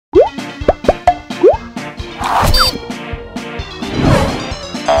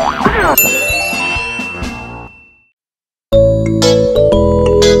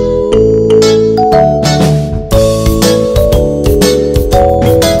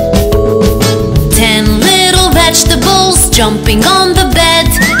jumping on the bed.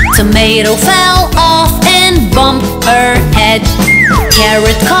 Tomato fell off and bumped her head.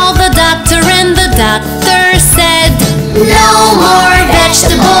 Carrot called the doctor and the doctor said, "No more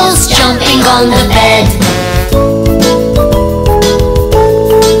vegetables jumping on the bed."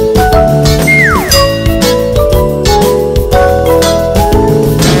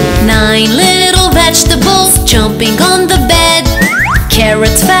 Nine little vegetables jumping on the bed.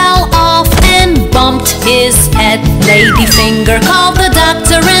 Carrot fell off and bumped his head. Ladyfinger called the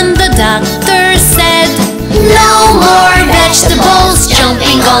doctor and the doctor said, "No more vegetables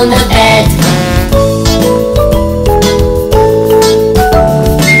jumping on the bed."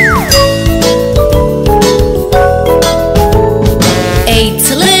 Eight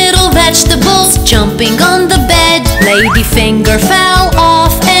little vegetables jumping on the bed. Ladyfinger fell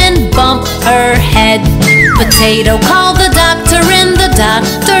off and bumped her head. Potato called the doctor and the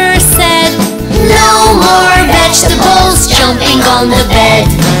doctor said, "No more vegetables jumping on the bed."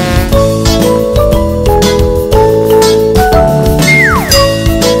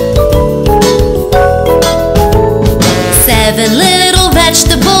 Seven little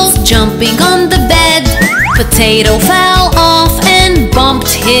vegetables jumping on the bed. Potato fell off and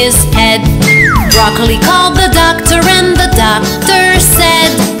bumped his head. Broccoli called the doctor and the doctor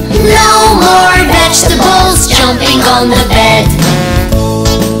said, "No more vegetables jumping on the bed."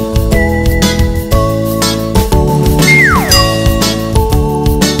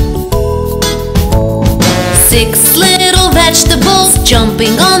 Six little vegetables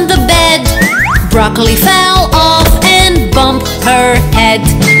jumping on the bed. Broccoli fell off and bumped her head.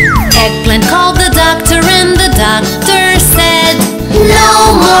 Eggplant called the doctor and the doctor said, "No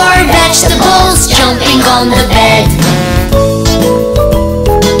more vegetables jumping on the bed."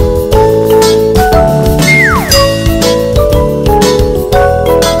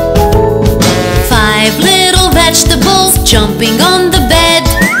 Five little vegetables jumping on the bed.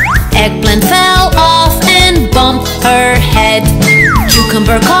 Eggplant fell off and bumped her head.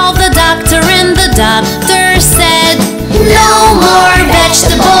 Cucumber called the doctor and the doctor said, "No more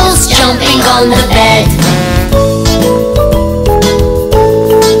vegetables jumping on the bed."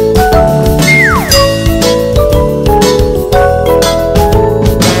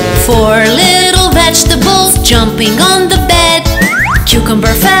 Four little vegetables jumping on the bed.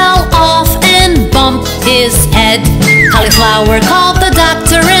 Cucumber fell off and bumped his head. Cauliflower called the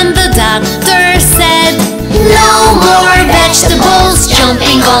doctor and the doctor said, "No more vegetables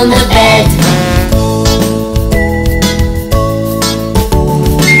jumping on the bed."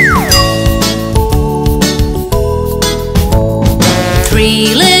 Three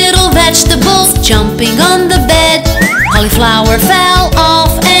little vegetables jumping on the bed. Cauliflower fell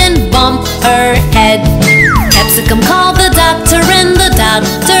off and bumped her head. Capsicum called the doctor and the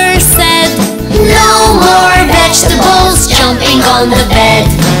doctor said, "No more vegetables jumping on the bed."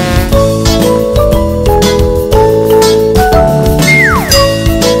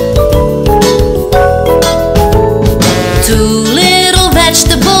 Two little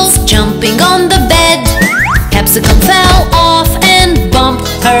vegetables jumping on the bed. Capsicum fell off and bumped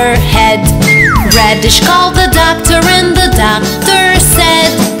her head. Radish called the doctor and the doctor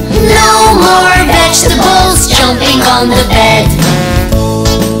said, "No more vegetables jumping on the bed."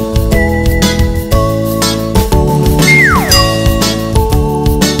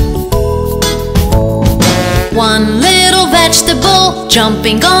 One little vegetable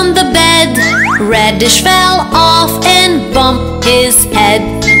jumping on the bed. Radish fell off and bumped his head.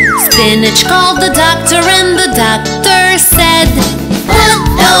 Spinach called the doctor and the doctor said, "Put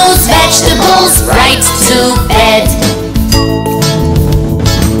those vegetables right to bed."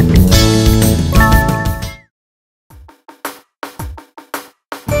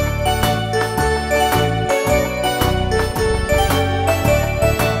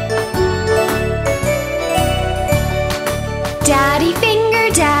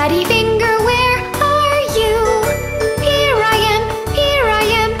 Daddy finger, where are you? Here I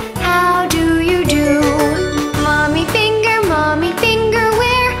am, how do you do? Mommy finger,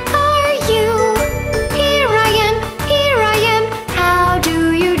 where are you? Here I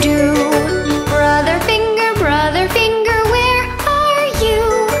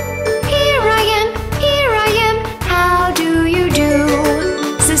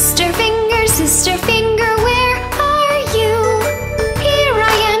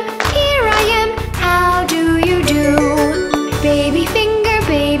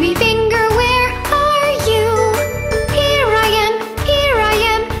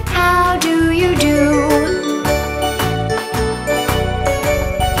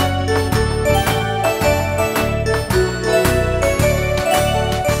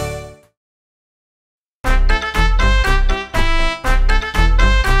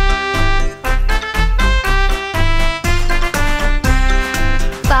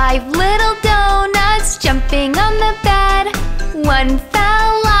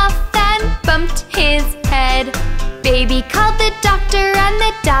bumped his head. Baby called the doctor and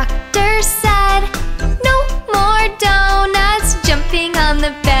the doctor said, "No more donuts jumping on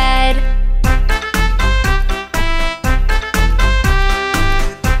the bed."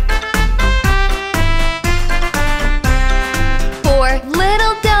 Four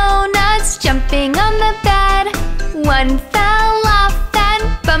little donuts jumping on the bed. One fell off and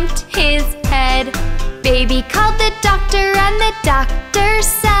bumped his head. Baby called the doctor and the doctor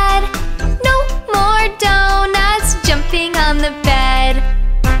said, "No more donuts jumping on the bed."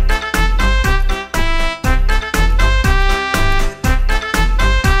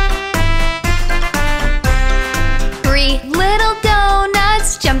 Three little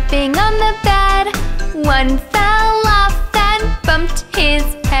donuts jumping on the bed. One fell off and bumped his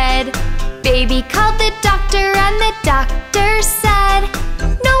head. Baby called the doctor and the doctor said,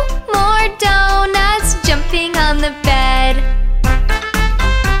 "No more donuts jumping on the bed."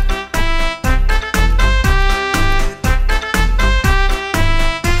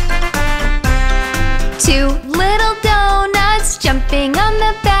 Two little donuts jumping on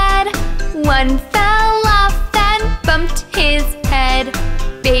the bed. One fell off and bumped his head.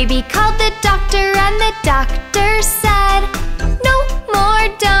 Baby called the doctor and the doctor said, "No more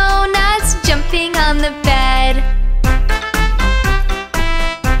donuts jumping on the bed."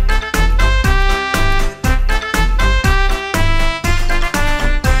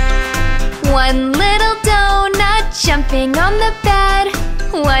 One little donut jumping on the bed.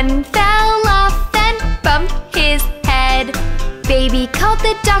 One fell off and bumped his head. Baby called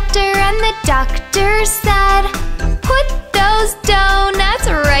the doctor and the doctor said, "Put those donuts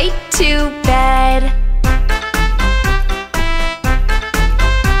right to bed."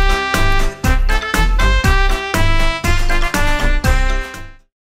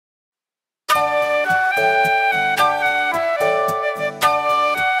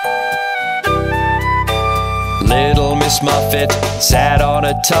 Little Miss Muffet sat on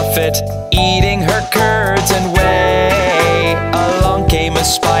a tuffet, eating her curds and whey. Along came a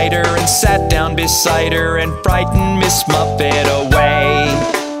spider and sat down beside her and frightened Miss Muffet away.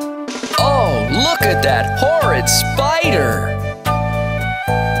 Oh, look at that horrid spider!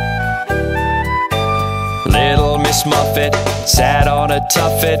 Little Miss Muffet sat on a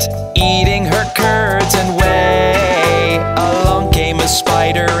tuffet, eating her curds and whey. Along came a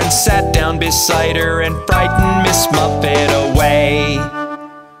spider and sat down beside her and frightened Miss Muffet away.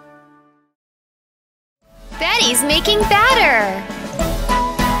 Betty's making batter.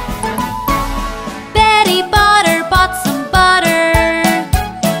 Betty Butter bought some butter,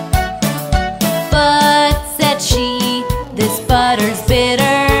 but said she, "This butter's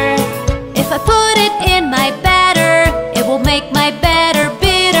bitter. If I put it in my batter, it will make my batter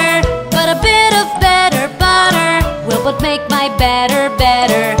bitter. But a bit of better butter will but make my batter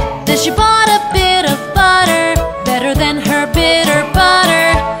better." Then she bought a bit of butter, better than her bitter butter,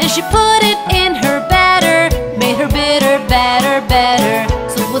 and she put it in her batter, made her bitter batter better.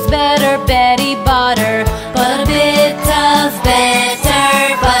 So it was better Betty Butter, but a bit of better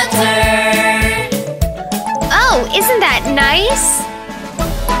butter. Oh, isn't that nice?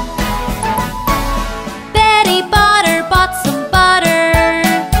 Betty Butter bought some butter,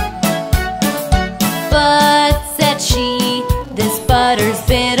 but said she, "This butter's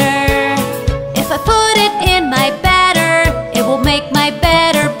bitter. If I put it in my batter, it will make my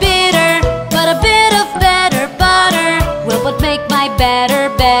batter bitter. But a bit of better butter will but make my batter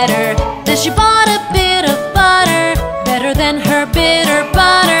better." Then she bought a bit of butter, better than her bitter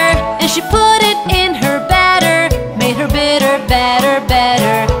butter, and she put it in her batter, made her bitter batter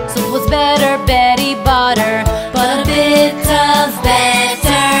better. So it was better Betty Butter, but a bit of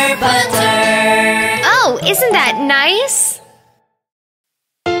better butter. Oh, isn't that nice?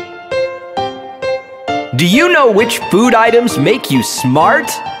 Do you know which food items make you smart?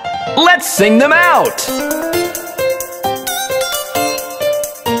 Let's sing them out!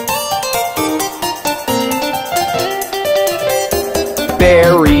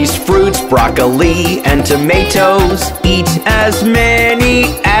 Berries, fruits, broccoli, and tomatoes. Eat as many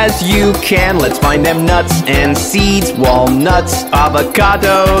as you can. Let's find them nuts and seeds, walnuts,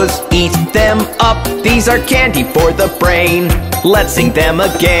 avocados. Eat them up, these are candy for the brain. Let's sing them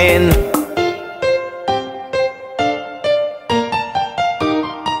again.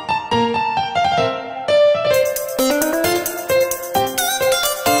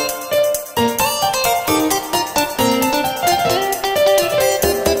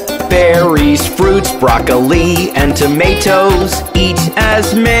 Berries, fruits, broccoli, and tomatoes. Eat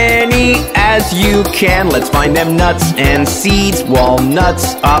as many as you can. Let's find them nuts and seeds,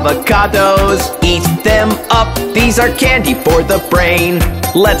 walnuts, avocados. Eat them up, these are candy for the brain.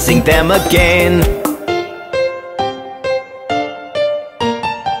 Let's sing them again.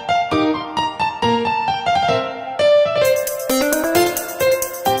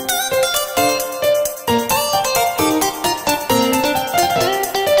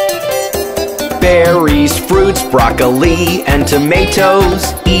 Berries, fruits, broccoli, and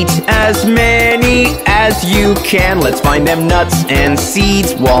tomatoes. Eat as many as you can. Let's find them nuts and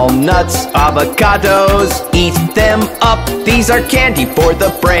seeds, walnuts, avocados. Eat them up, these are candy for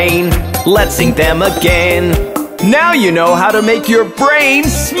the brain. Let's sing them again. Now you know how to make your brain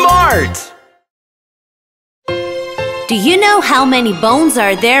smart! Do you know how many bones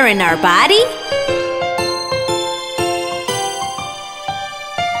are there in our body?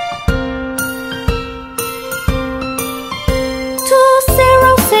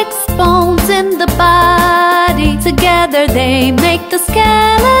 206 bones in the body. Together they make the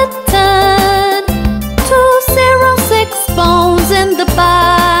skeleton. 206 bones in the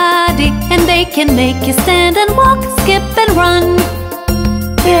body, and they can make you stand and walk, skip and run.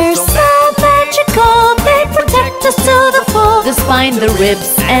 They're so magical, they protect us to the full. The spine, the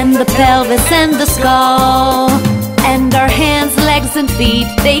ribs, and the pelvis, and the skull. And our hands, legs, and feet,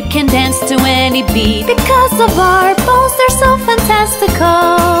 they can dance to any beat. Because of our bones, they're so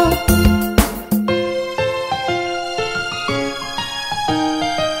fantastical.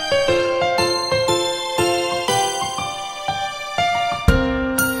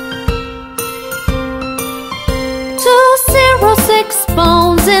 Six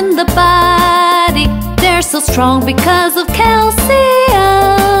bones in the body. They're so strong because of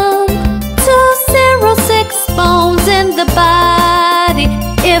calcium. 206 bones in the body.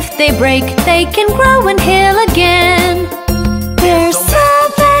 If they break, they can grow and heal again. They're so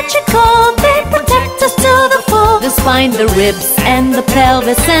magical, they protect us to the full. The spine, the ribs, and the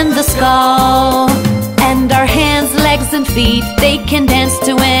pelvis, and the skull. And our hands, legs, and feet, they can dance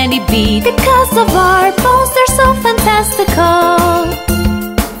to any beat. Because of our bones, they're so fantastical.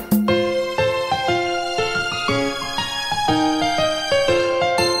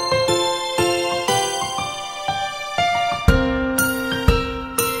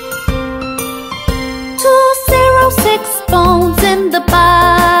 Six bones in the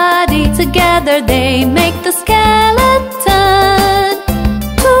body. Together they make the skeleton.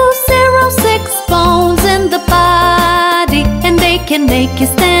 206 bones in the body, and they can make you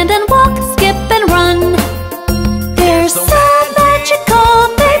stand and walk, skip and run. They're so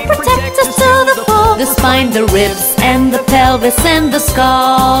magical, they protect us to the full. The spine, the ribs, and the pelvis, and the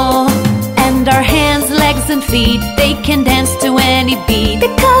skull. And our hands, legs, and feet, they can dance to any beat.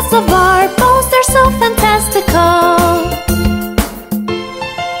 Because of our bones, they're so fantastical.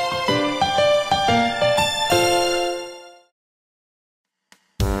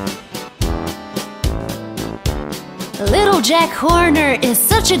 Little Jack Horner is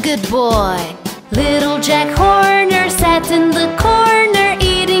such a good boy. Little Jack Horner sat in the corner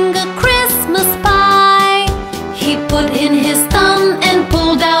eating a Christmas pie. He put in his thumb and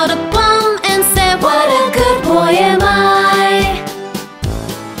pulled out a plum and said, "What a good boy am I."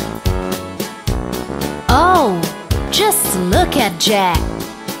 Oh, just look at Jack.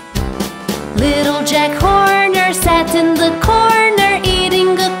 Little Jack Horner sat in the corner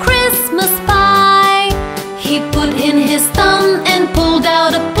eating a Christmas pie. He put in his thumb and pulled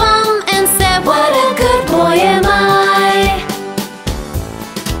out a plum and said, "What a good boy am I."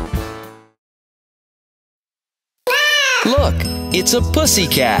 Look, it's a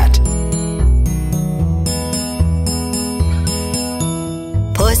pussycat.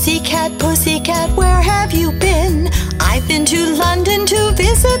 Pussycat, pussycat, where have you been? I've been to London to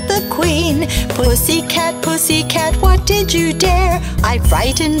visit the Queen. Pussycat, pussycat, what did you dare? I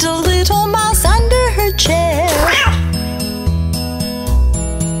frightened a little mouse under her chair.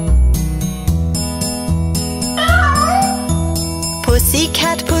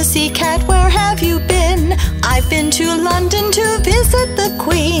 Pussycat, pussycat, where have you been? I've been to London to visit the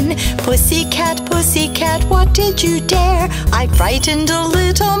Queen. Pussycat, pussycat, what did you dare? I frightened a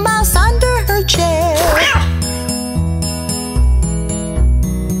little mouse under her chair.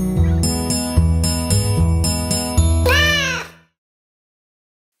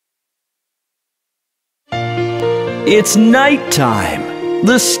 It's nighttime.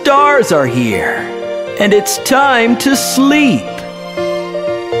 The stars are here, and it's time to sleep.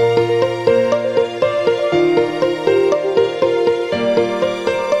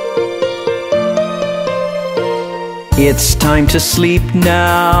 It's time to sleep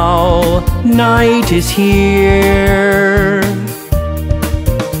now, night is here.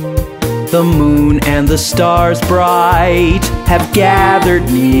 The moon and the stars bright have gathered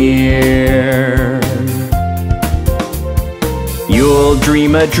near. You'll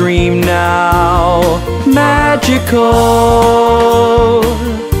dream a dream now, magical,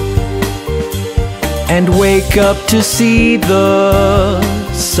 and wake up to see the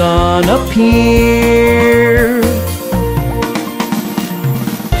sun appear.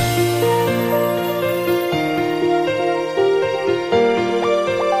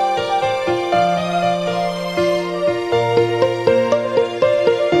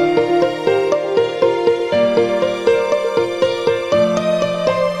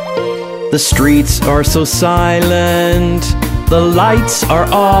 The streets are so silent, the lights are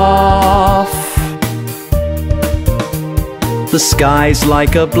off. The sky's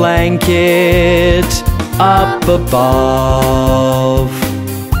like a blanket up above.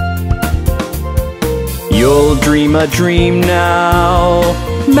 You'll dream a dream now,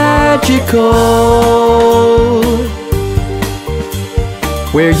 magical,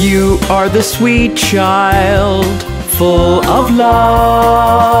 where you are the sweet child, full of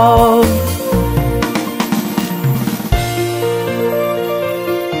love.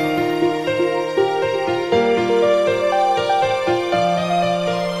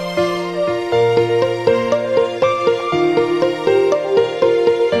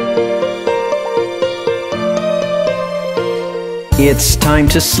 It's time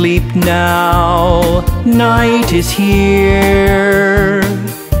to sleep now, night is here.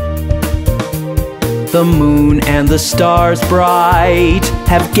 The moon and the stars bright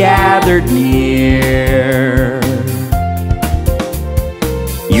have gathered near.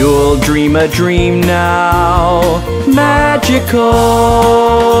 You'll dream a dream now, magical,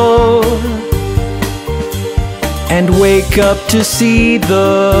 and wake up to see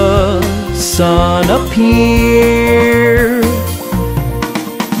the sun appear.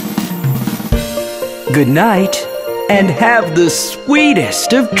 Good night, and have the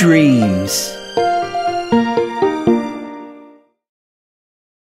sweetest of dreams.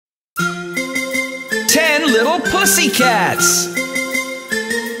 Little pussycats.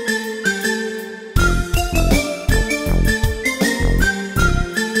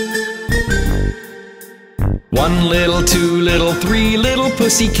 One little, two little, three little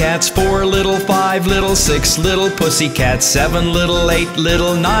pussycats, 4 little, 5 little, 6 little pussycats, 7 little, 8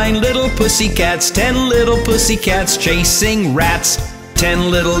 little, 9 little pussycats, 10 little pussycats chasing rats.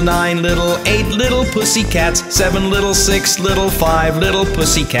 10 little, 9 little, 8 little pussycats, 7 little, 6 little, 5 little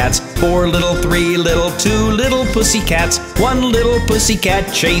pussycats, 4 little, 3 little, 2 little pussycats, 1 little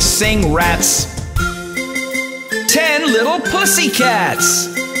pussycat chasing rats. 10 little pussycats.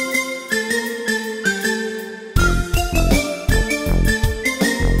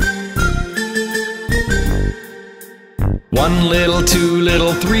 One little, 2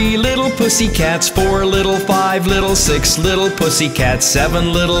 little, 3 little pussycats, 4 little, 5 little, 6 little pussycats,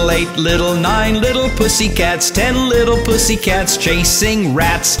 7 little, 8 little, 9 little pussycats, 10 little pussycats chasing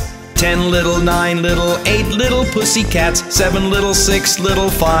rats. 10 little, 9 little, 8 little pussycats, 7 little, 6 little,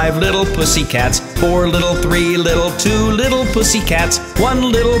 5 little pussycats, 4 little, 3 little, 2 little pussycats,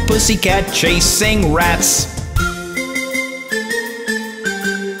 1 little pussycat chasing rats.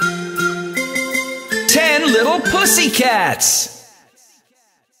 10 little pussycats.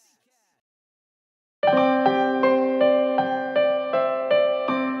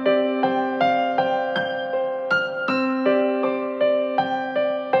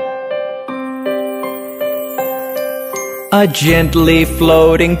 A gently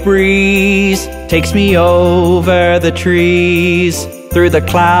floating breeze takes me over the trees, through the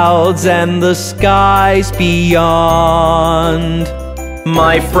clouds and the skies beyond.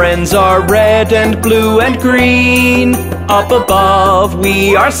 My friends are red and blue and green, up above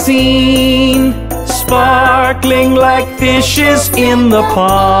we are seen, sparkling like fishes in the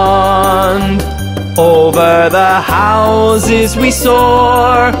pond. Over the houses we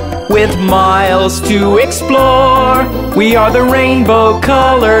soar, with miles to explore. We are the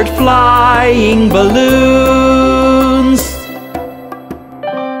rainbow-colored flying balloons.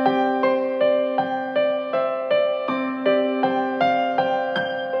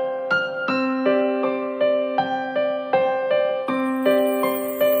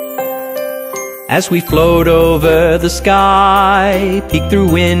 As we float over the sky, peek through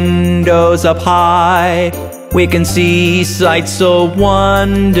windows up high, we can see sights so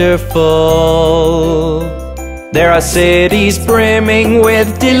wonderful. There are cities brimming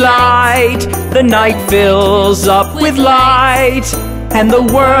with delight. The night fills up with light. and the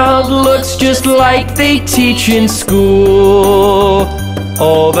world looks just like they teach in school.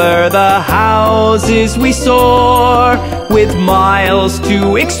 Over the houses we soar, with miles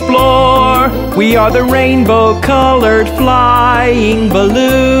to explore. We are the rainbow-colored flying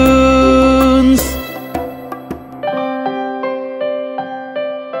balloons.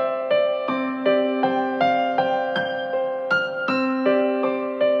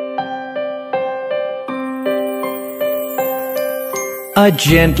 A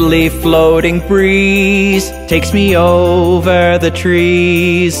gently floating breeze takes me over the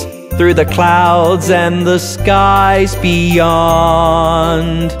trees, through the clouds and the skies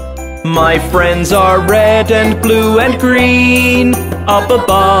beyond. My friends are red and blue and green, up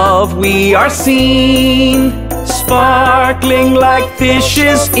above we are seen, sparkling like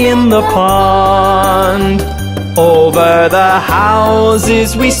fishes in the pond. Over the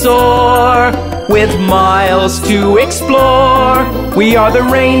houses we soar, with miles to explore. We are the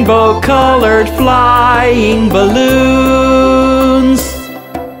rainbow-colored flying balloons.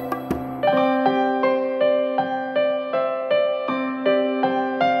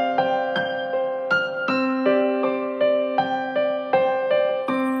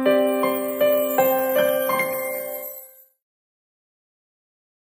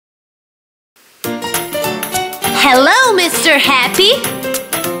 Hello, Mr. Happy.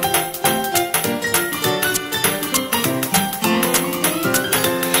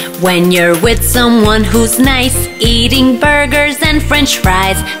 When you're with someone who's nice, eating burgers and french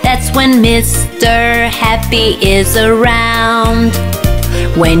fries, that's when Mr. Happy is around.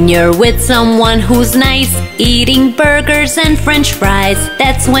 When you're with someone who's nice, eating burgers and french fries,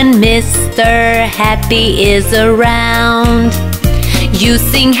 that's when Mr. Happy is around. You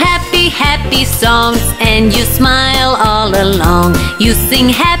sing happy, happy songs and you smile all along. You sing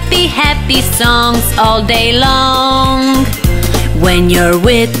happy, happy songs all day long. When you're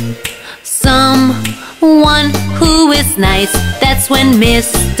with someone who is nice, that's when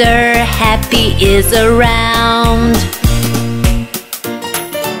Mr. Happy is around.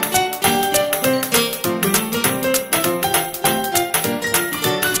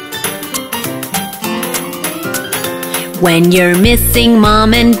 When you're missing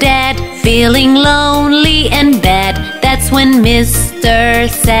mom and dad, feeling lonely and bad, that's when Mr.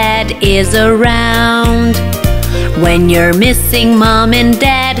 Sad is around. When you're missing mom and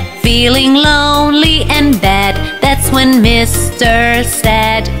dad, feeling lonely and bad, that's when Mr.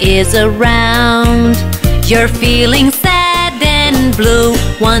 Sad is around. You're feeling sad and blue,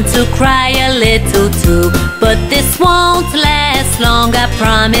 want to cry a little too, but this won't last long, I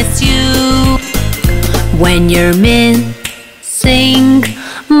promise you. When you're missing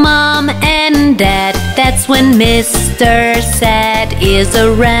mom and dad, that's when Mr. Sad is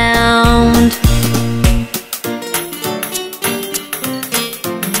around.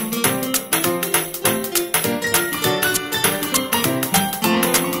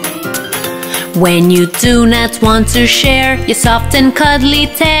 When you do not want to share your soft and cuddly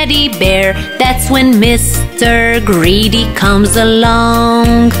teddy bear, that's when Mr. Greedy comes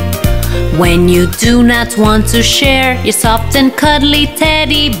along. When you do not want to share your soft and cuddly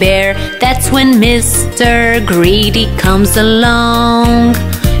teddy bear, that's when Mr. Greedy comes along.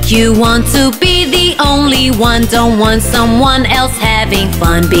 You want to be the only one, don't want someone else having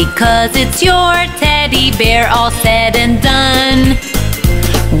fun, because it's your teddy bear all said and done.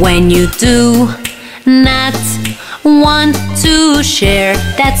 When you do not want to share,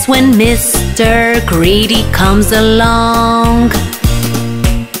 that's when Mr. Greedy comes along.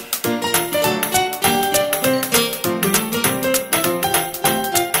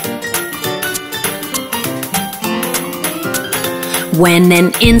 When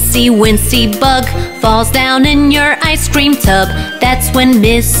an incy-wincy bug falls down in your ice cream tub, that's when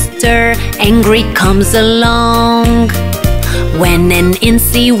Mr. Angry comes along. When an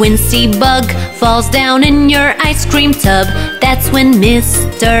incy-wincy bug falls down in your ice cream tub, that's when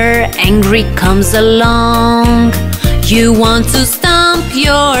Mr. Angry comes along. You want to stomp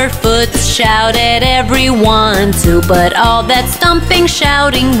your foot, shout at everyone too, but all that stomping,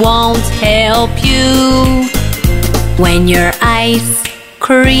 shouting won't help you. When your ice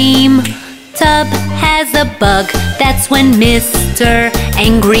cream tub has a bug, that's when Mr.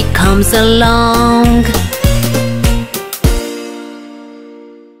 Angry comes along.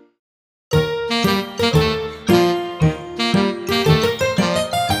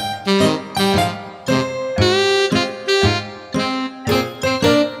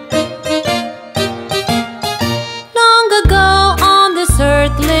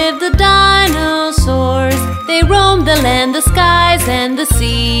 And the skies and the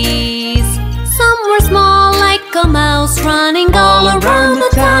seas. Some were small like a mouse running all around the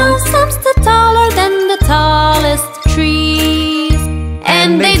town. Some stood taller than the tallest trees.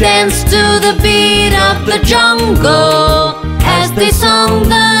 And they danced to the beat of the jungle as they sung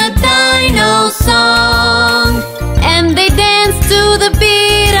the dino song. And they danced to the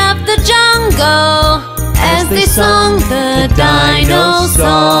beat of the jungle as they sung the dino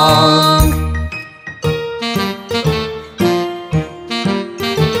song.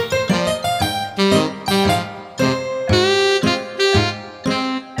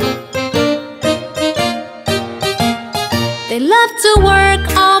 They loved to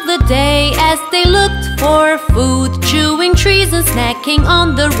work all the day as they looked for food, chewing trees and snacking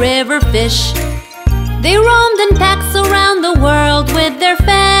on the river fish. They roamed in packs around the world with their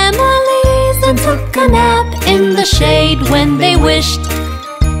families and took a nap in the shade when they wished.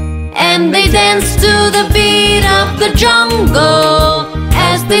 And they danced to the beat of the jungle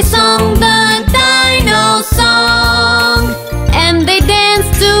as they sung the dino song. And they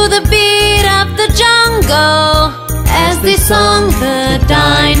danced to the beat of the jungle as they sung the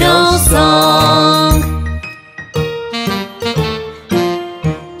dino song.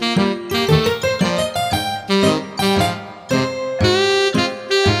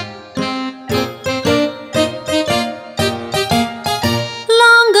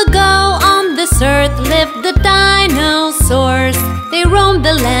 Long ago on this earth lived the dinosaurs. They roamed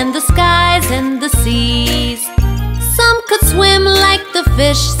the land, the skies and the seas. Some could swim like the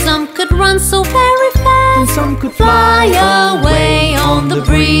fish, some could run so very fast, And some could fly away on the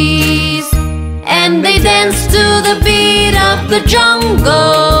breeze. And they danced to the beat of the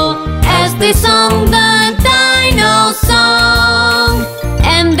jungle as they sung the dino song.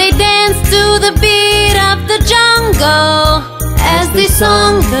 And they danced to the beat of the jungle as they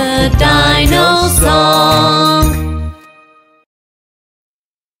sung the dino song.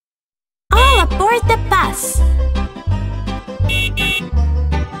 All aboard the bus.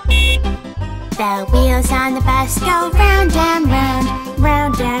 The wheels on the bus go round and round,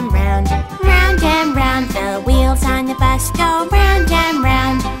 round and round, round and round. The wheels on the bus go round and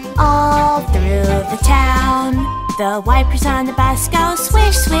round, all through the town. The wipers on the bus go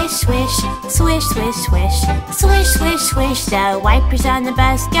swish, swish, swish, swish, swish, swish, swish, swish, swish. The wipers on the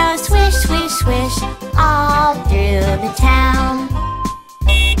bus go swish, swish, swish, all through the town.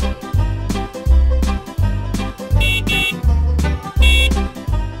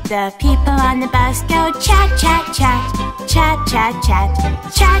 The people on the bus go chat, chat, chat, chat, chat, chat,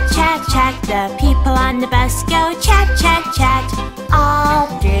 chat, chat, chat. The people on the bus go chat, chat, chat, all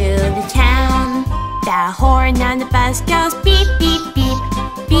through the town. The horn on the bus goes beep, beep, beep,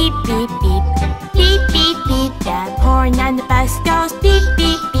 beep, beep, beep, beep, beep, beep. The horn on the bus goes beep,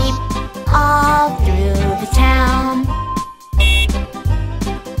 beep, beep, all through the town.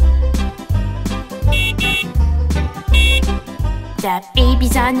 The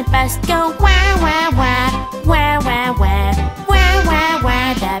babies on the bus go wah, wah, wah, wah, wah, wah, wah, wah,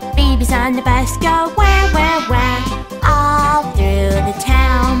 wah. The babies on the bus go wah, wah, wah, all through the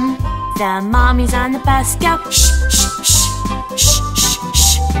town. The mommies on the bus go shh, shh, shh, shh, shh,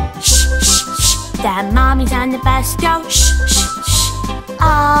 shh, shh, shh, shh. The mommies on the bus go shh, shh, shh,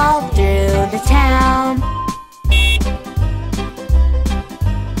 all through the town.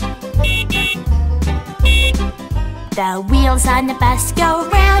 The wheels on the bus go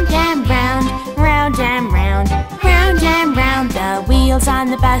round and round, round and round, round and round. The wheels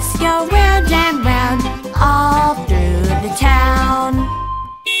on the bus go round and round, all through the town.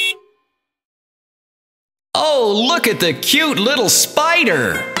 Oh, look at the cute little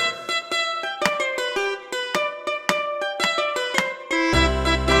spider!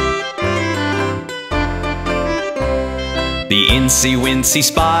 The incy-wincy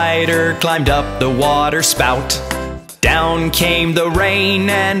spider climbed up the water spout. Down came the rain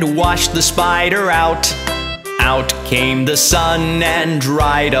and washed the spider out. Out came the sun and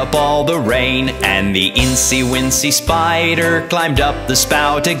dried up all the rain. And the incy-wincy spider climbed up the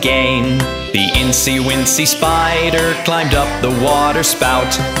spout again. The incy-wincy spider climbed up the water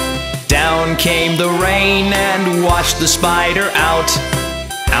spout. Down came the rain and washed the spider out.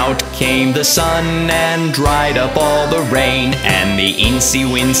 Out came the sun and dried up all the rain. And the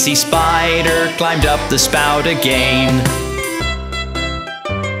incy-wincy spider climbed up the spout again.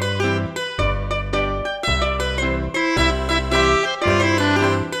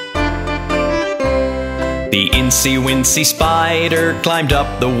 The incy-wincy spider climbed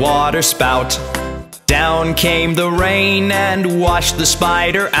up the water spout. Down came the rain and washed the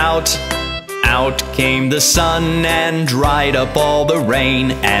spider out. Out came the sun and dried up all the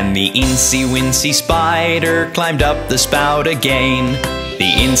rain. And the incy-wincy spider climbed up the spout again.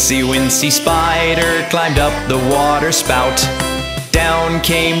 The incy-wincy spider climbed up the water spout. down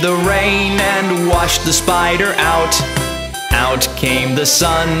came the rain and washed the spider out. Out came the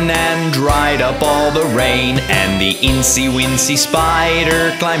sun and dried up all the rain, and the incy-wincy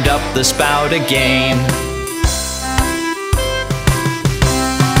spider climbed up the spout again.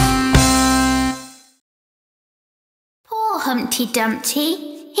 Poor Humpty Dumpty,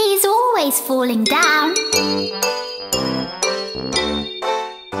 he's always falling down.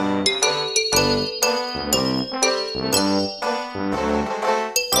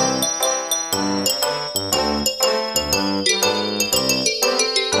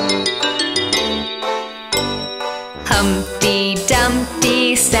 Humpty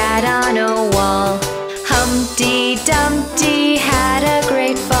Dumpty sat on a wall. Humpty Dumpty had a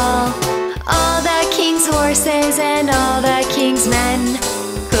great fall. All the king's horses and all the king's men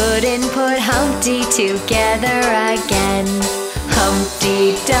couldn't put Humpty together again.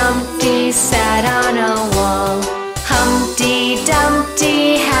 Humpty Dumpty sat on a wall. Humpty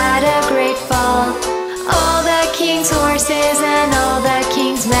Dumpty had a great fall. All the king's horses and all the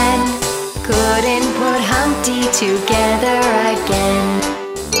king's men couldn't put Humpty together again.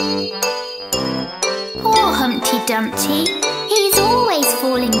 Poor Humpty Dumpty, he's always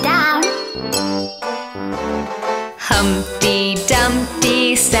falling down. Humpty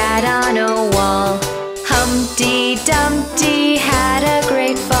Dumpty sat on a wall. Humpty Dumpty had a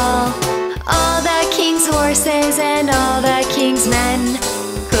great fall. All the king's horses and all the king's men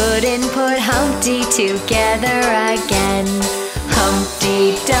couldn't put Humpty together again.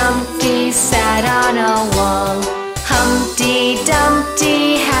 Humpty Dumpty sat on a wall. Humpty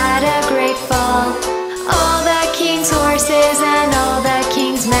Dumpty had a great fall. All the king's horses and all the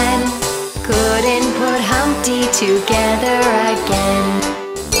king's men couldn't put Humpty together again.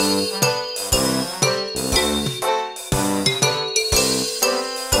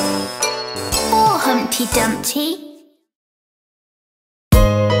 Poor Humpty Dumpty.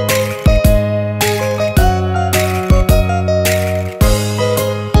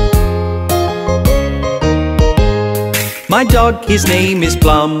 My dog, his name is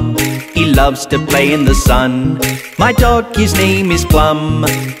Plum. He loves to play in the sun. My dog, his name is Plum.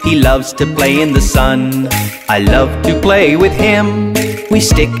 He loves to play in the sun. I love to play with him. We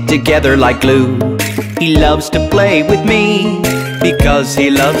stick together like glue. He loves to play with me because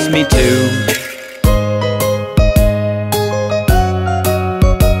he loves me too.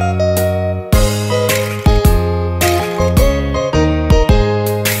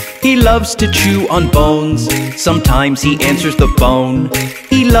 He loves to chew on bones. Sometimes he answers the phone.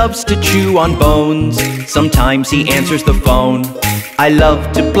 He loves to chew on bones. Sometimes he answers the phone. I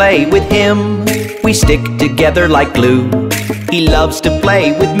love to play with him. We stick together like glue. He loves to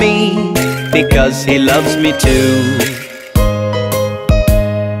play with me because he loves me too.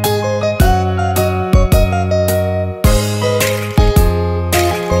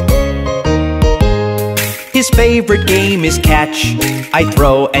 His favorite game is catch. I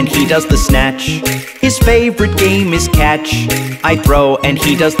throw and he does the snatch. His favorite game is catch. I throw and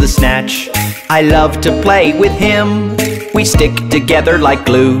he does the snatch. I love to play with him. We stick together like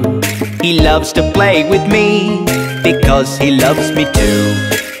glue. He loves to play with me because he loves me too.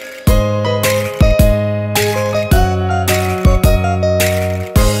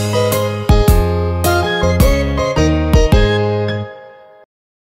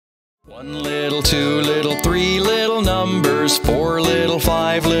 One little, two little, three little numbers, 4 little,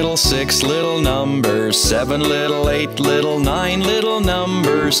 5 little, 6 little numbers, 7 little, 8 little, 9 little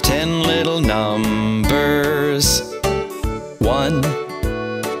numbers, 10 little numbers. 1,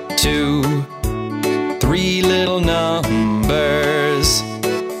 2, 3 little numbers,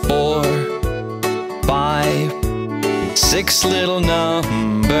 4, 5, 6 little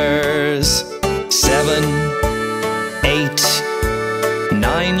numbers, 7, 8,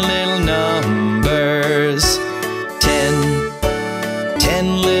 9 little numbers,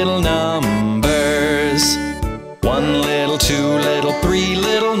 10 little numbers. 1 little, 2 little, 3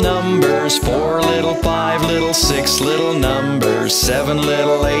 little numbers, 4 little, 5 little, 6 little numbers, 7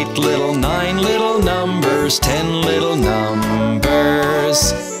 little, 8 little, 9 little numbers, 10 little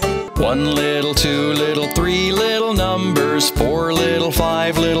numbers. 1 little, 2 little, 3 little numbers, 4 little,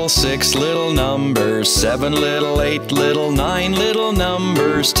 5 little, 6 little numbers, 7 little, 8 little, 9 little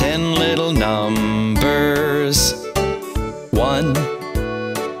numbers, 10 little numbers. 1,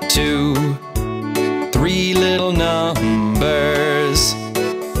 2, 3 little numbers,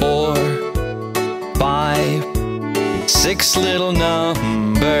 4, 5, 6 little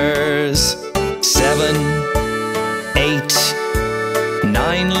numbers, 7, 8,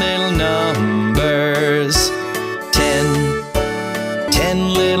 9 little numbers,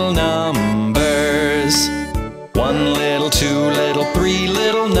 10 little numbers. 1 little, 2 little, 3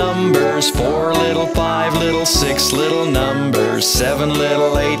 little 6 little numbers, 7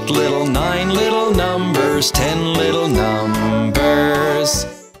 little 8 little 9 little numbers, 10 little numbers.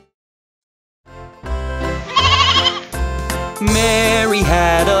 Mary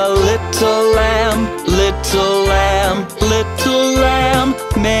had a little lamb, little lamb, little lamb.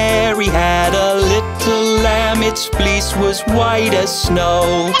 Mary had a little lamb, its fleece was white as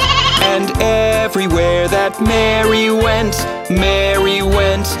snow. And everywhere that Mary went, Mary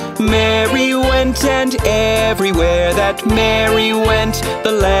went, Mary went. And everywhere that Mary went,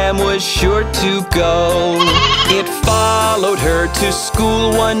 the lamb was sure to go. It followed her to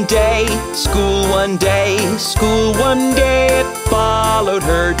school one day, school one day, school one day. It followed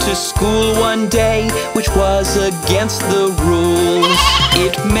her to school one day, which was against the rules.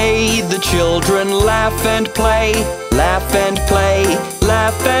 It made the children laugh and play, laugh and play,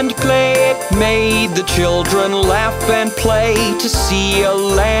 laugh and play. It made the children laugh and play to see a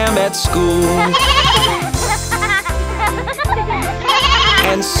lamb at school.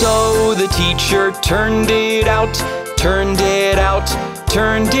 And so the teacher turned it out, turned it out,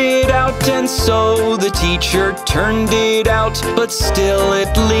 turned it out. And so the teacher turned it out, but still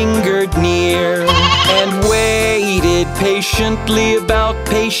it lingered near. And waited patiently about,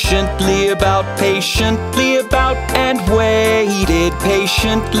 patiently about, patiently about. And waited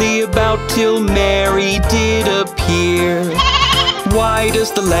patiently about till Mary did appear. Why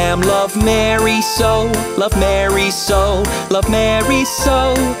does the lamb love Mary so? Love Mary so, love Mary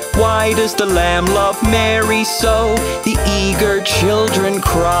so. Why does the lamb love Mary so? The eager children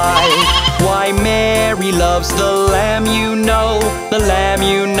cry. Why Mary loves the lamb you know, the lamb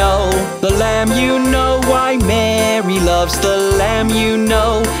you know, the lamb you know. Why Mary loves the lamb you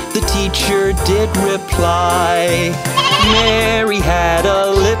know, the teacher did reply. Mary had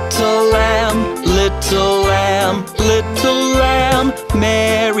a little lamb, little lamb, little lamb.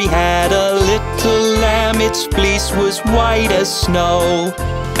 Mary had a little lamb, its fleece was white as snow.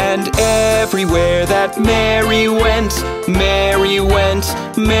 And everywhere that Mary went, Mary went,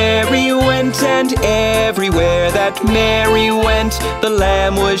 Mary went. And everywhere that Mary went, the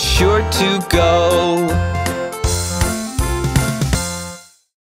lamb was sure to go.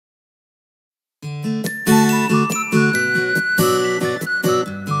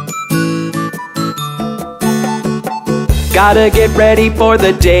 Gotta get ready for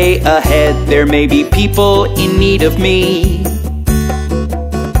the day ahead. There may be people in need of me.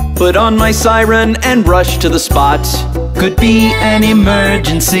 Put on my siren and rush to the spot. Could be an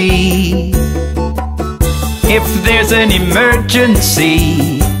emergency. If there's an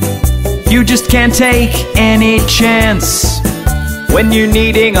emergency, you just can't take any chance. When you're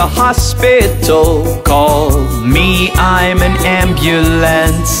needing a hospital, call me, I'm an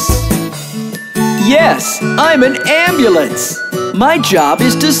ambulance. Yes, I'm an ambulance. My job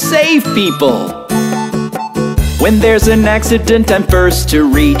is to save people. When there's an accident, I'm first to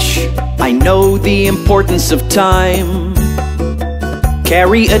reach. I know the importance of time.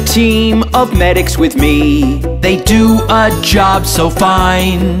 Carry a team of medics with me. They do a job so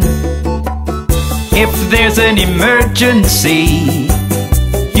fine. If there's an emergency,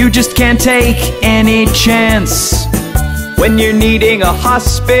 you just can't take any chance. When you're needing a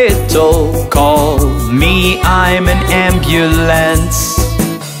hospital, call me, I'm an ambulance.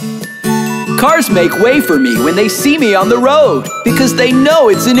 Cars make way for me when they see me on the road, because they know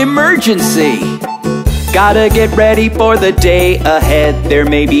it's an emergency. Gotta get ready for the day ahead. There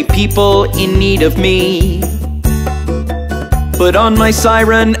may be people in need of me. Put on my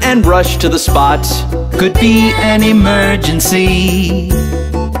siren and rush to the spot. Could be an emergency.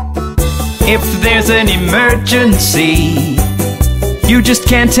 If there's an emergency, you just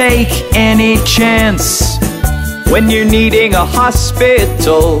can't take any chance. When you're needing a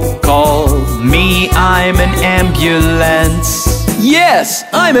hospital, call me, I'm an ambulance. Yes,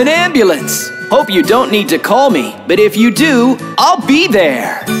 I'm an ambulance. Hope you don't need to call me, but if you do, I'll be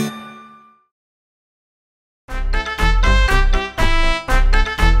there.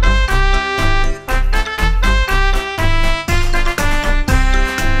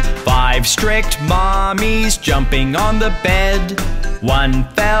 Five strict mommies jumping on the bed. One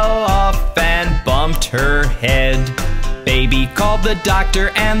fell off and bumped her head. Baby called the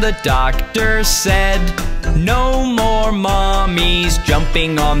doctor and the doctor said, no more mommies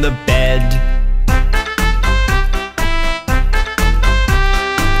jumping on the bed.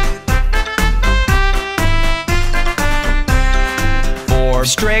 Four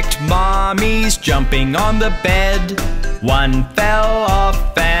strict mommies jumping on the bed. One fell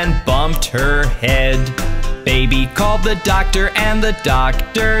off and bumped her head. Baby called the doctor and the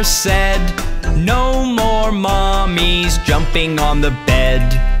doctor said, no more mommies jumping on the bed.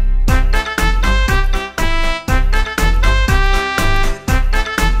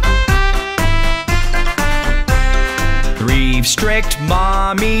 strict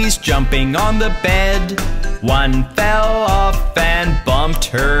mommies jumping on the bed. One fell off and bumped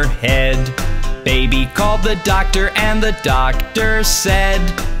her head. Baby called the doctor and the doctor said,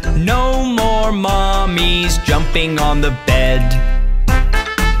 no more mommies jumping on the bed.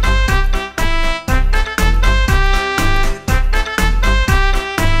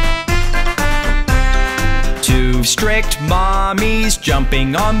 Two strict mommies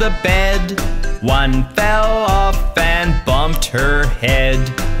jumping on the bed. One fell off and bumped her head.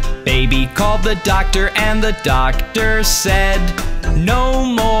 Baby called the doctor and the doctor said, no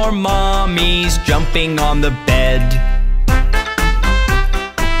more mommies jumping on the bed.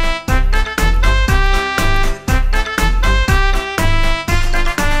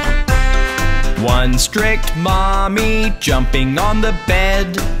 One strict mommy jumping on the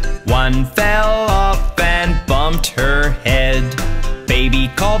bed. One fell off and bumped her head. Baby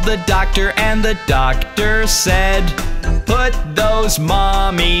called the doctor and the doctor said, put those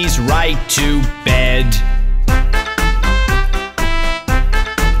mommies right to bed.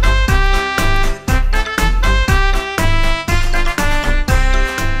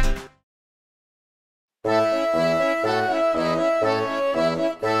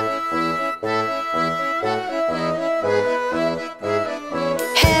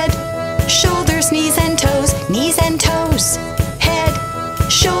 Head, shoulders, knees and toes, knees and toes.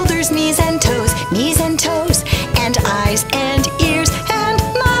 Head, shoulders, knees and toes, knees and toes. And eyes and ears and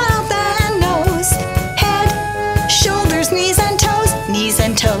mouth and nose. Head, shoulders, knees and toes, knees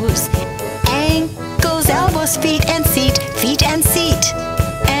and toes. Ankles, elbows, feet and seat, feet and seat.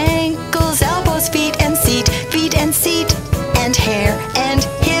 Ankles, elbows, feet and seat, feet and seat. And hair and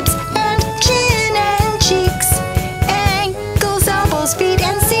hips and chin and cheeks. Ankles, elbows, feet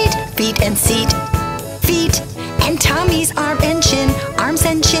and seat, feet and seat. Feet and tummies, arm and chin, arms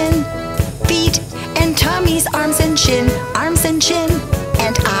and chin. Feet and tummies, arms and chin, arms and chin.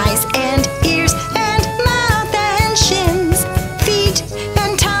 And eyes and ears and mouth and shins. Feet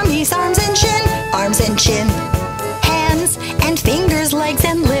and tummies, arms and chin, arms and chin. Hands and fingers, legs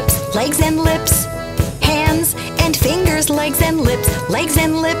and lips, legs and lips. Hands and fingers, legs and lips, legs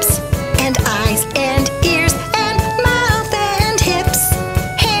and lips. And eyes and ears and mouth and hips.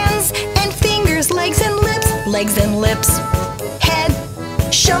 Hands and fingers, legs and lips, legs and lips. Head,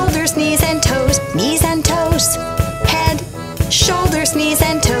 shoulders, knees and toes, knees and toes. Head, shoulders, knees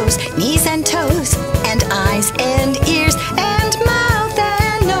and toes, knees and toes. And eyes and ears and mouth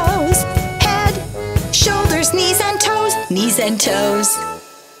and nose. Head, shoulders, knees and toes, knees and toes.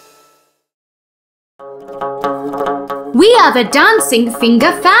 We are the Dancing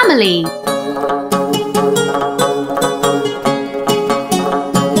Finger family.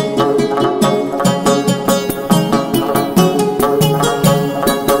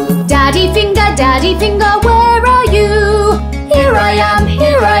 Daddy finger, where are you? Here I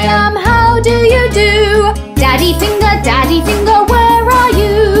am, how do you do? Daddy finger, where are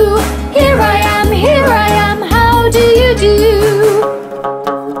you? Here I am, how do you do?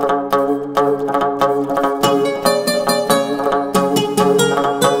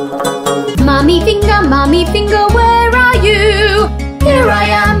 Mommy finger, where are you? Here I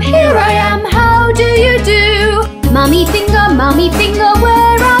am, how do you do? Mommy finger,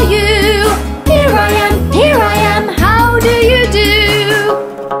 where are you? Here I am, how do you do?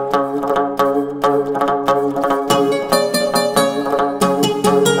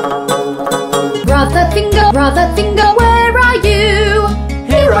 Brother finger, where are you?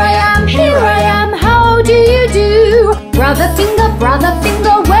 Here I am, how do you do? Brother finger,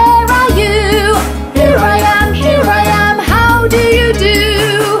 where are you? Here I am, how do you do?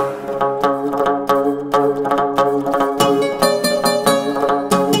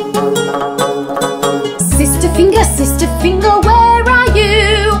 Sister finger, where are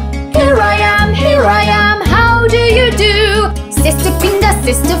you? Here I am, how do you do? Sister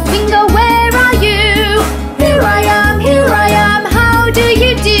finger, where are you? Here I am, how do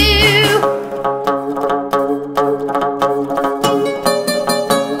you do?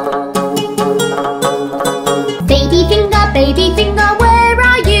 Baby finger, where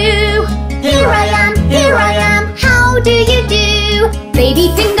are you? Here I am, how do you do? Baby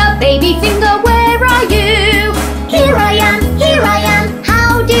finger, where are you? Here I am,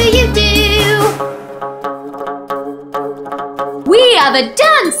 how do you do? We are the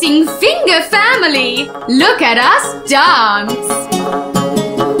Dancing Finger family. Look at us dance.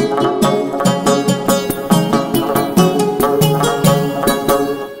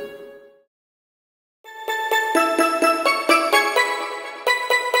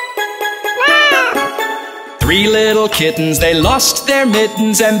 3 little kittens, they lost their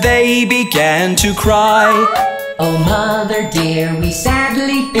mittens and they began to cry. Oh, mother dear, we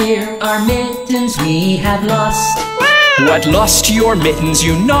sadly fear our mittens we have lost. What, lost your mittens,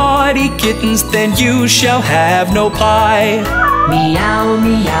 you naughty kittens? Then you shall have no pie. Meow,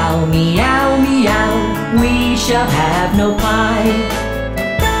 meow, meow, meow, we shall have no pie.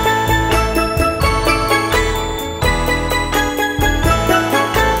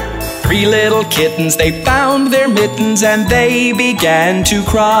 Three little kittens, they found their mittens and they began to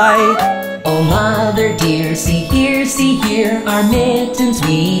cry. Oh, mother dear, see here, our mittens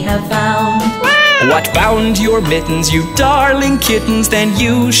we have found. What, found your mittens, you darling kittens? Then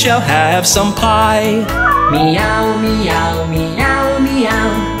you shall have some pie. Meow, meow, meow,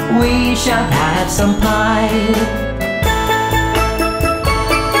 meow, we shall have some pie.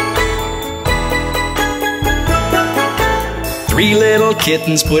 Three little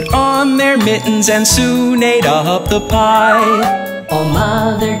kittens put on their mittens and soon ate up the pie. Oh,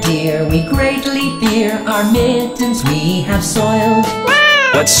 mother dear, we greatly fear our mittens we have soiled.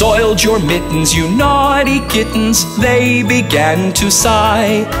 What, soiled your mittens, you naughty kittens? They began to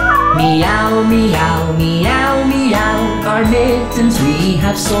sigh. Meow, meow, meow, meow, our mittens we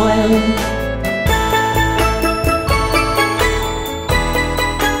have soiled.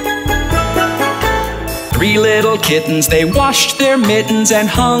 Three little kittens, they washed their mittens and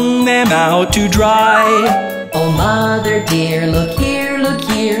hung them out to dry. Oh, mother dear, look here,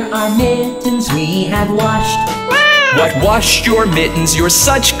 our mittens we have washed. What, washed your mittens? You're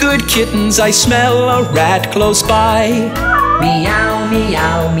such good kittens, I smell a rat close by. Meow,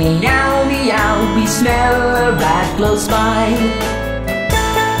 meow, meow, meow, we smell a rat close by.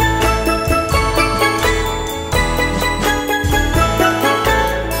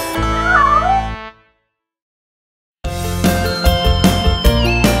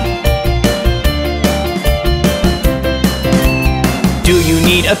 Do you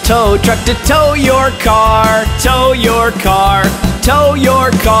need a tow truck to tow your car? Tow your car, tow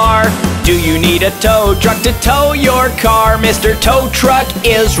your car. Do you need a tow truck to tow your car? Mr. Tow Truck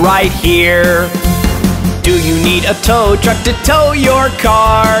is right here. Do you need a tow truck to tow your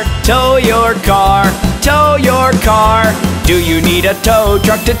car? Tow your car, tow your car. Do you need a tow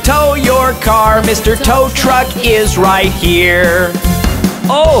truck to tow your car? Mr. Tow Truck is right here.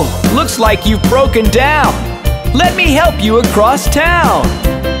 Oh, looks like you've broken down. Let me help you across town.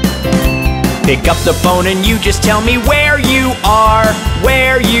 Pick up the phone and you just tell me where you are,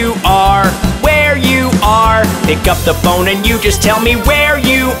 where you are, where you are. Pick up the phone and you just tell me where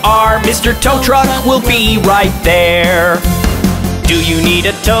you are. Mr. Tow Truck will be right there. Do you need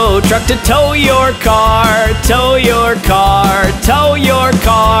a tow truck to tow your car? Tow your car, tow your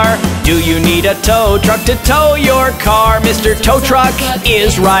car. Do you need a tow truck to tow your car? Mr. Tow Truck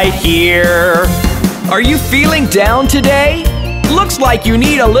is right here. Are you feeling down today? Looks like you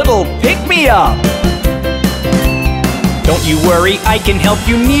need a little pick-me-up. Don't you worry, I can help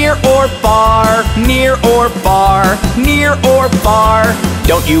you near or far, near or far, near or far.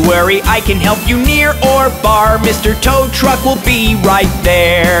 Don't you worry, I can help you near or far. Mr. Tow Truck will be right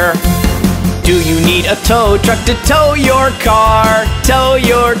there. Do you need a tow truck to tow your car? Tow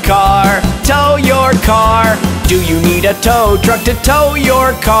your car, tow your car. Do you need a tow truck to tow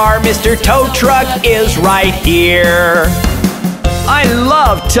your car? Mr. Tow Truck is right here. I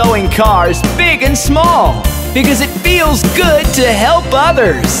love towing cars, big and small, because it feels good to help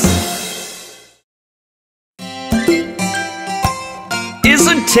others.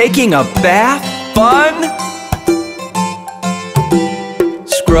 Isn't taking a bath fun?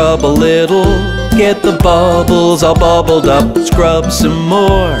 Scrub a little, get the bubbles all bubbled up. Scrub some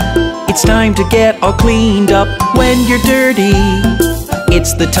more, it's time to get all cleaned up. When you're dirty,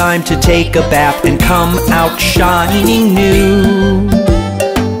 it's the time to take a bath and come out shining new.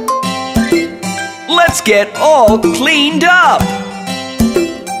 Let's get all cleaned up.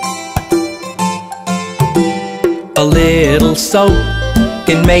 A little soap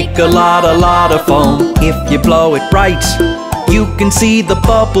can make a lot of foam. If you blow it right, you can see the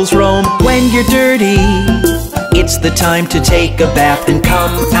bubbles roam. When you're dirty, it's the time to take a bath and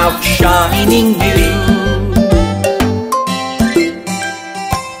come out shining new.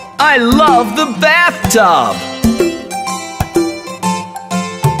 I love the bathtub.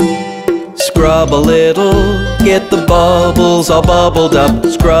 Scrub a little, get the bubbles all bubbled up.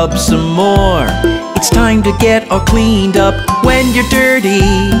 Scrub some more, it's time to get all cleaned up. When you're dirty,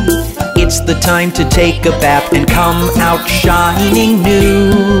 it's the time to take a bath and come out shining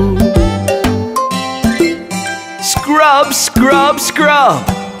new. Scrub, scrub, scrub.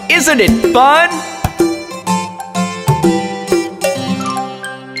 Isn't it fun?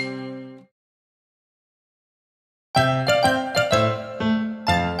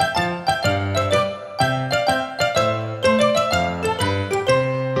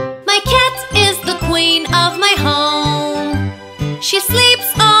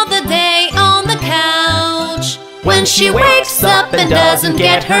 she wakes up and doesn't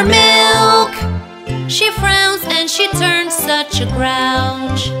get her milk. She frowns and she turns such a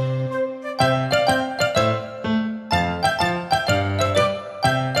grouch.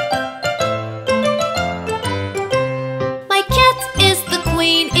 My cat is the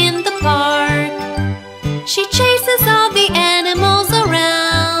queen in the park. She chases all the animals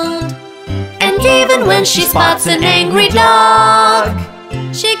around. And even when she spots an angry dog,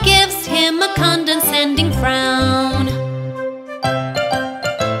 she gives him a condescending frown.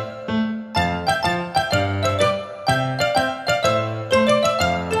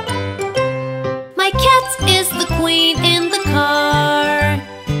 My cat is the queen in the car.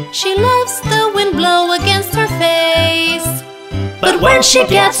 She loves the wind blow against her face. But when she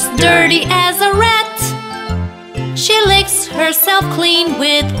gets dirty as a rat, she licks herself clean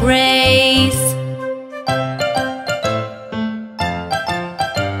with grace.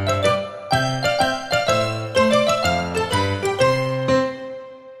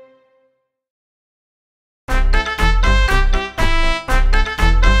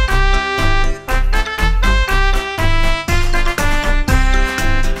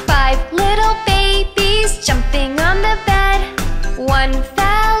 One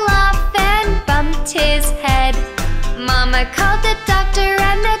fell off and bumped his head. Mama called the doctor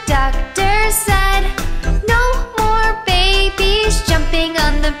and the doctor said, no more babies jumping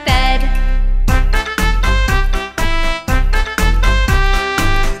on the bed.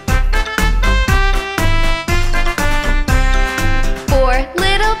 Four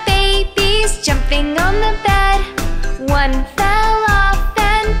little babies jumping on the bed. One fell off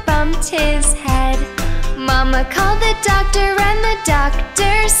and bumped his head. Mama called the doctor and the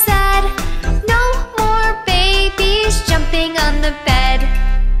doctor said, no more babies jumping on the bed.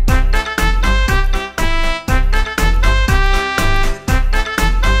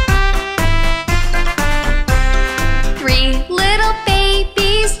 Three little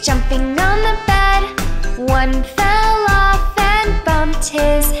babies jumping on the bed. One fell off and bumped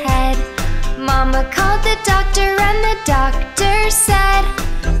his head. Mama called the doctor and the doctor said,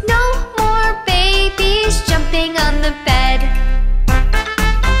 no more babies jumping on the bed.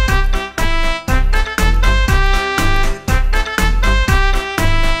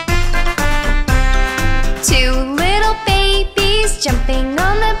 Two little babies jumping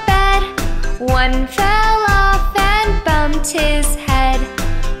on the bed. One fell off and bumped his head.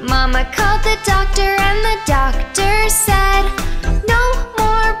 Mama called the doctor and the doctor said, no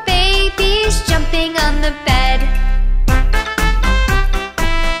more babies jumping on the bed.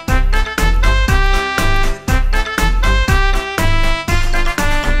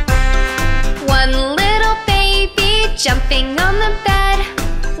 One little baby jumping on the bed.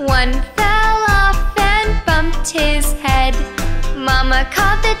 One fell off and bumped his head. Mama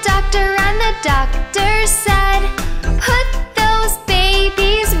called the doctor and the doctor said, put those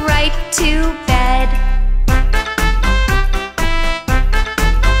babies right to bed.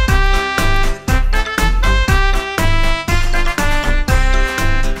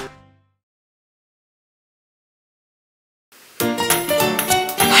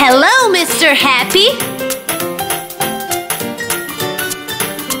 Hello, Mr. Happy.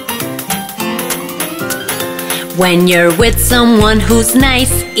 When you're with someone who's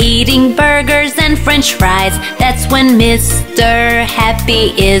nice, eating burgers and french fries, that's when Mr.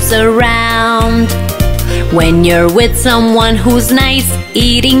 Happy is around. When you're with someone who's nice,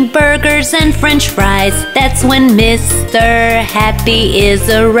 eating burgers and french fries, that's when Mr. Happy is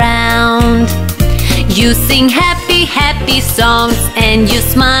around. You sing happy, happy songs and you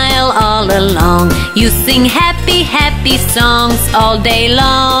smile all along. You sing happy, happy songs all day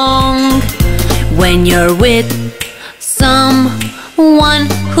long. When you're with someone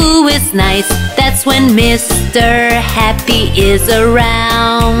who is nice, that's when Mr. Happy is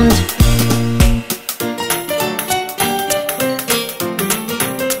around.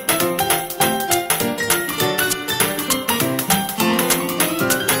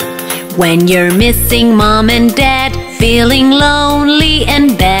 When you're missing mom and dad, feeling lonely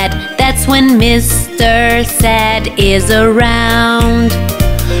and bad, that's when Mr. Sad is around.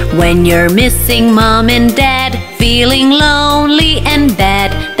 When you're missing mom and dad, feeling lonely and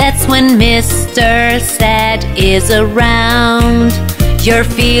bad, that's when Mr. Sad is around. You're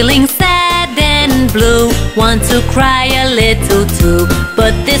feeling sad and blue, want to cry a little too,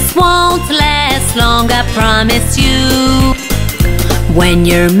 but this won't last long, I promise you. When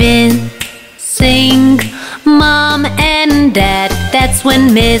you're missing mom and dad, that's when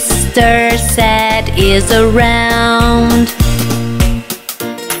Mr. Sad is around.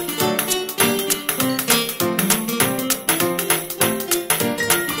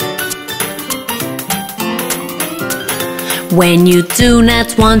 When you do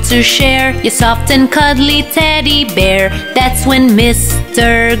not want to share your soft and cuddly teddy bear, that's when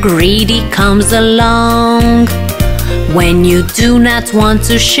Mr. Greedy comes along. When you do not want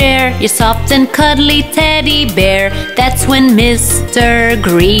to share your soft and cuddly teddy bear, that's when Mr.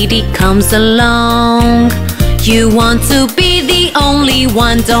 Greedy comes along. You want to be the only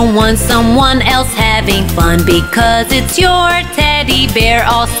one, don't want someone else having fun, because it's your teddy bear,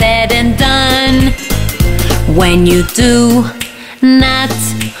 all said and done. When you do not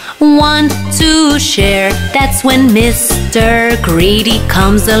want to share, that's when Mr. Greedy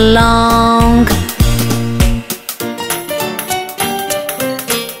comes along.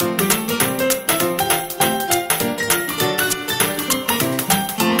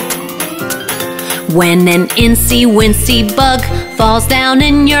 When an incy-wincy bug falls down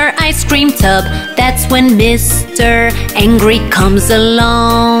in your ice cream tub, that's when Mr. Angry comes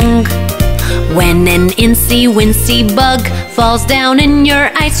along. When an incy-wincy bug falls down in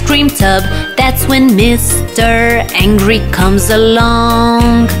your ice cream tub, that's when Mr. Angry comes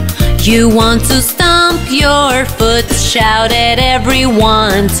along. You want to stomp your foot, shout at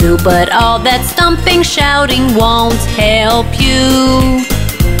everyone too, but all that stomping, shouting won't help you.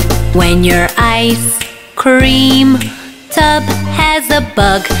 When your ice cream tub has a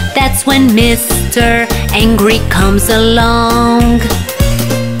bug, that's when Mr. Angry comes along.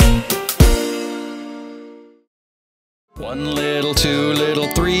 1 little, 2 little,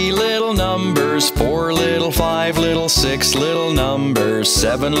 3 little numbers, 4 little, 5 little, 6 little numbers,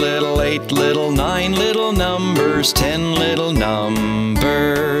 7 little, 8 little, 9 little numbers, 10 little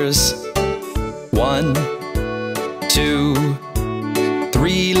numbers. 1, 2,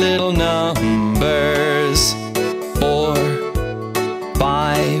 3 little numbers, 4,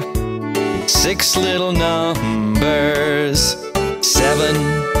 5, 6 little numbers, 7,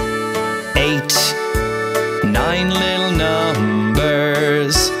 8, 9 little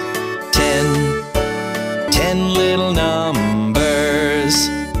numbers, 10 little numbers.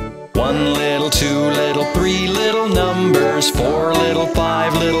 1 little, 2 little, 3 little numbers, 4 little,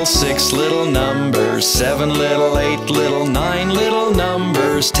 5 little, 6 little numbers, 7 little, 8 little, 9 little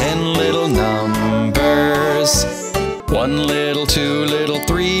numbers, 10 little numbers. 1 little, 2 little,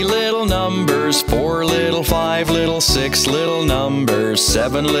 3 little numbers, 4 little, 5 little, 6 little numbers,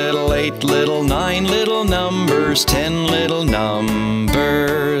 7 little, 8 little, 9 little numbers, 10 little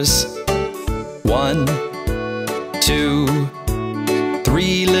numbers. 1, 2,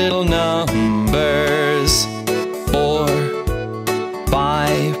 3 little numbers, 4,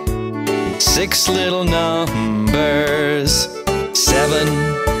 5, 6 little numbers, 7,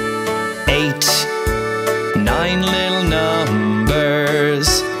 8, 9 little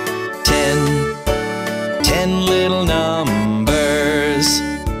numbers, 10 little numbers.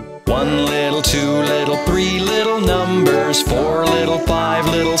 1 little, 2 little, 3 little numbers, 4 little, 5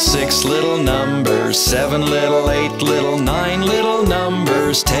 little, 6 little numbers, 7 little, 8 little, 9 little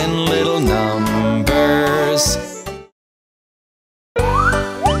numbers, 10 little numbers.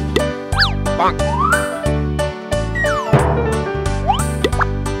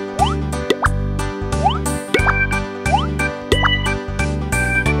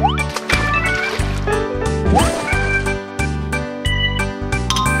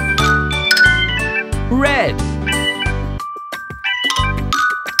 Red.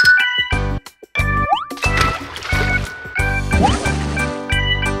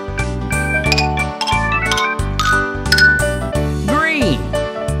 Green.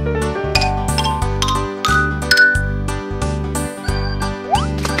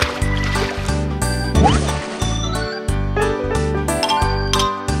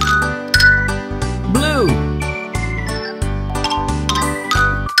 Blue.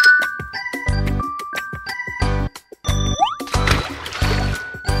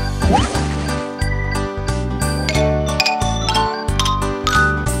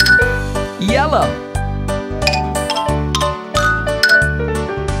 Yellow.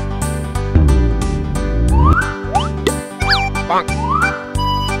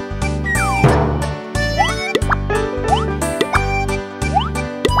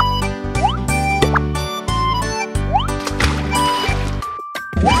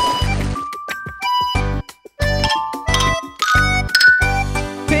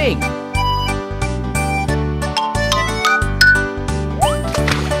 Pink.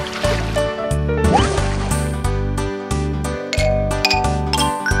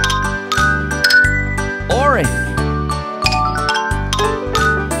 Orange.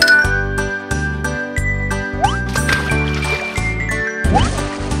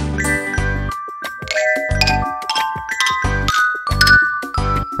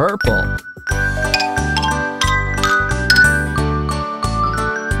 Purple.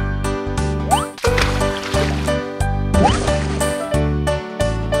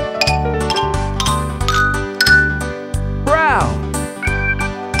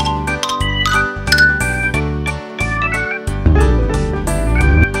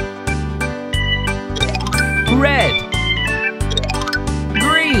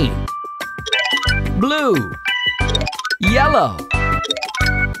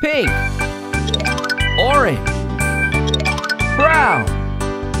 brown,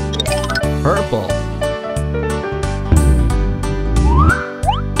 purple,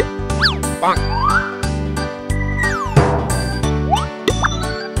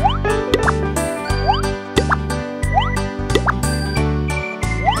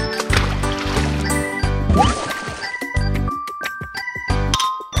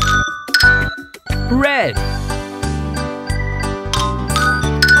 red,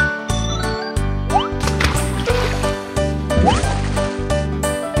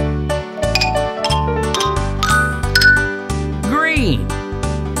 green,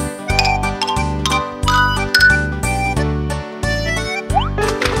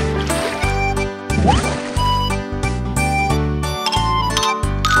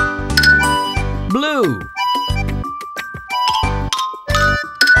 blue,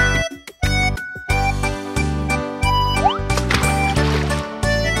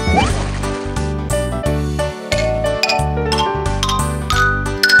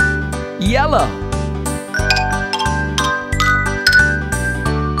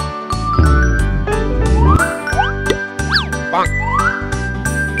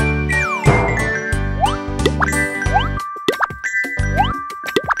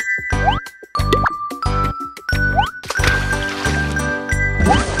 yellow,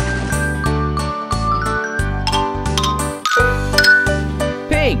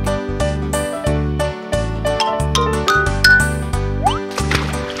 pink,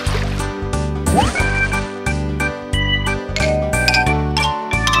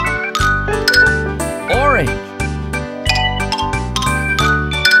 orange,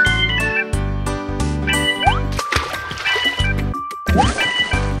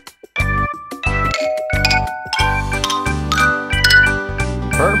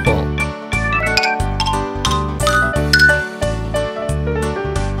 purple,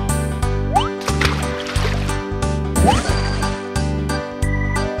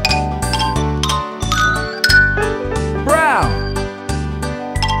 brown,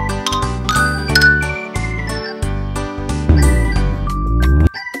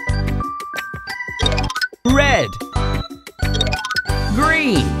 red,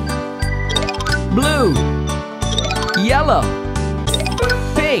 green, blue, yellow,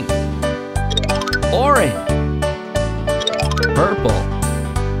 pink, orange, purple,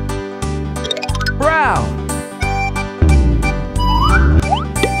 brown,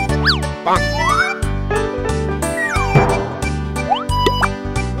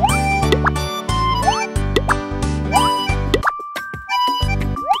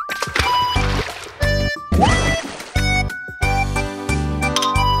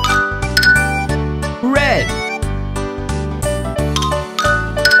 red,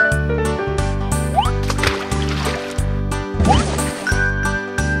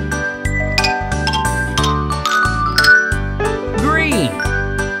 green,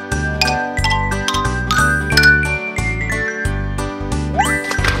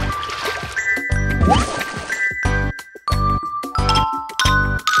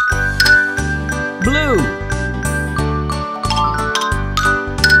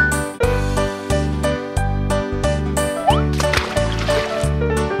 blue,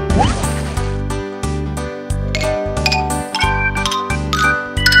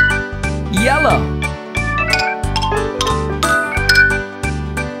 yellow,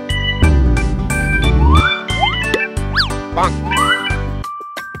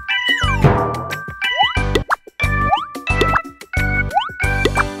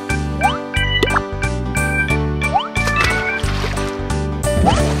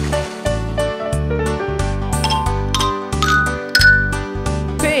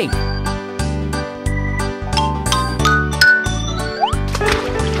 pink,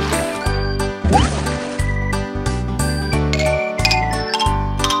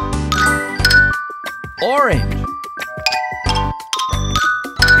 orange,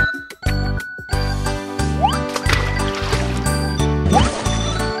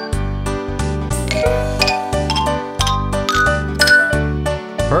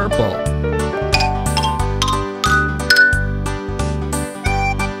 purple,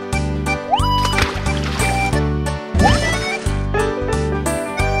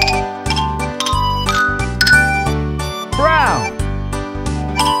 brown,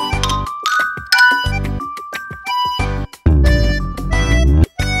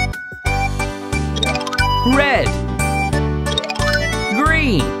 red,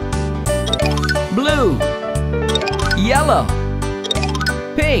 green, blue, yellow,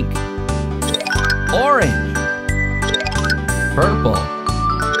 pink, orange, purple,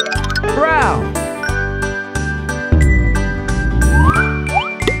 brown,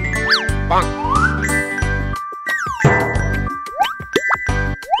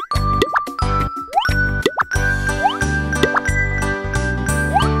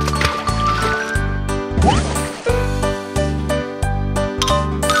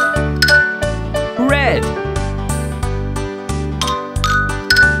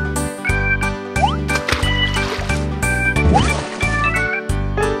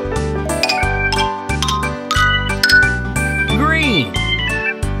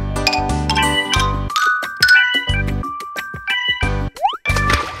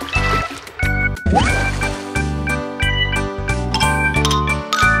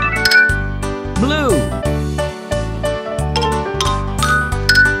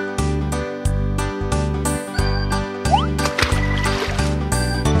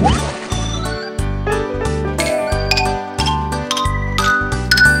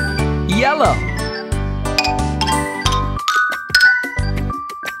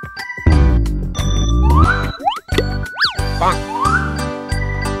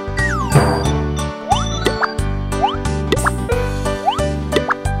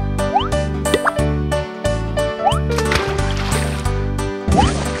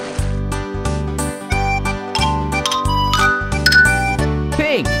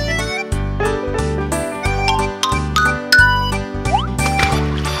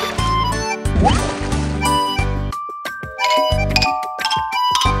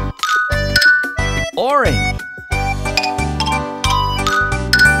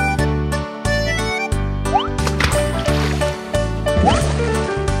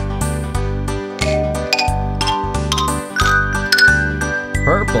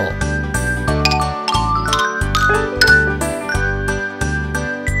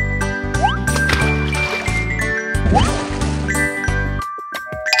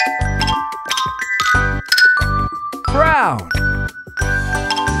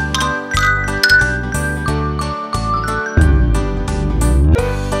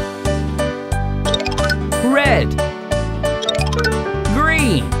 red,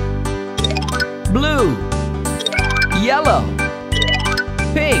 green, blue, yellow,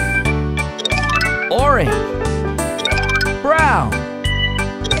 pink, orange, brown,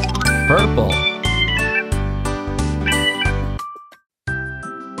 purple,